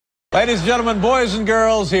Ladies and gentlemen, boys and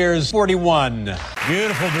girls, here's 41.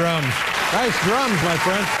 Beautiful drums. Nice drums, my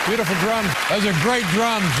friend. Beautiful drums. Those are great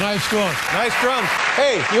drums. Nice going. Nice drums.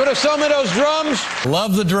 Hey, you want to sell me those drums?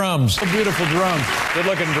 Love the drums. Beautiful drums.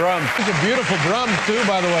 Good-looking drums. These are beautiful drums, too,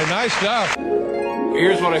 by the way. Nice job.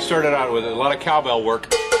 Here's what I started out with. A lot of cowbell work.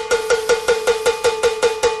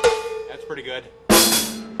 That's pretty good.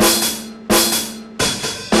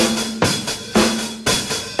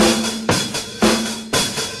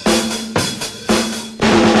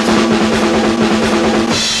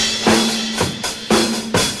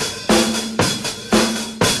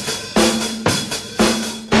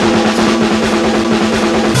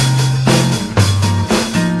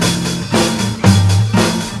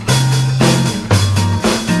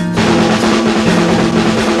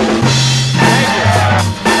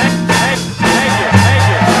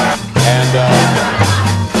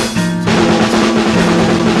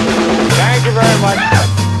 Thank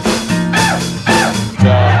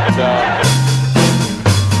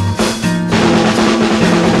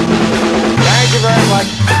you very much.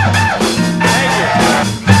 Thank you.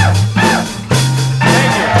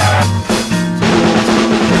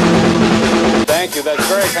 Thank you. That's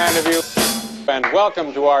very kind of you. And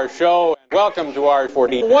welcome to our show. Welcome to our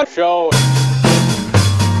 41 show.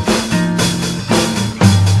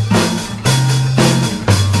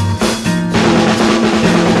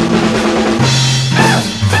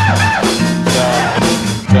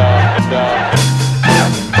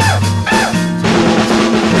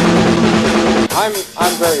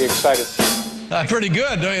 I'm very excited. Pretty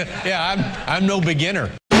good. Yeah, I'm no beginner.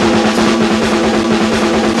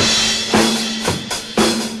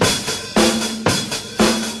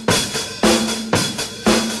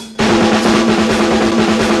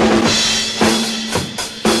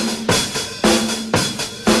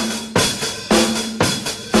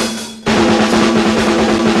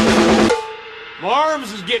 My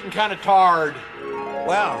arms is getting kind of tarred.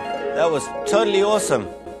 Wow, that was totally awesome.